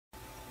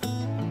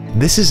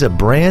This is a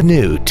brand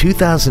new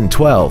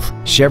 2012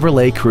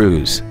 Chevrolet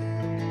Cruze.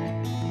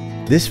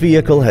 This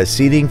vehicle has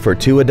seating for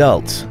 2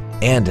 adults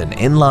and an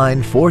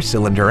inline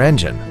 4-cylinder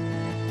engine.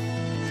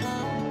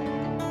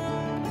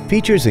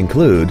 Features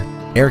include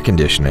air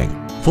conditioning,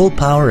 full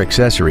power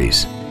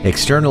accessories,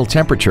 external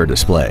temperature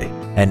display,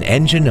 an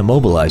engine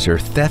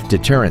immobilizer theft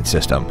deterrent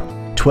system,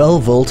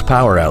 12-volt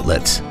power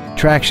outlets,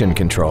 traction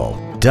control,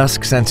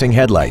 dusk sensing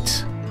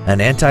headlights, an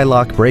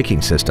anti-lock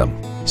braking system,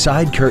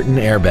 side curtain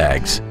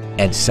airbags,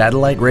 and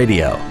satellite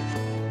radio.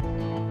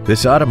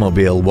 This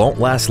automobile won't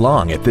last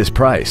long at this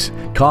price.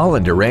 Call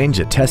and arrange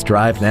a test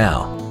drive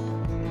now.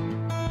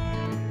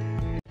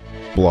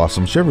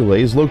 Blossom Chevrolet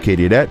is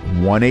located at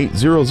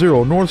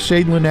 1800 North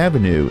Shadeland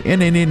Avenue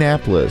in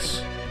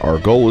Indianapolis. Our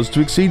goal is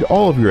to exceed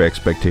all of your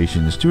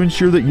expectations to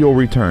ensure that you'll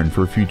return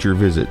for future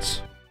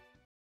visits.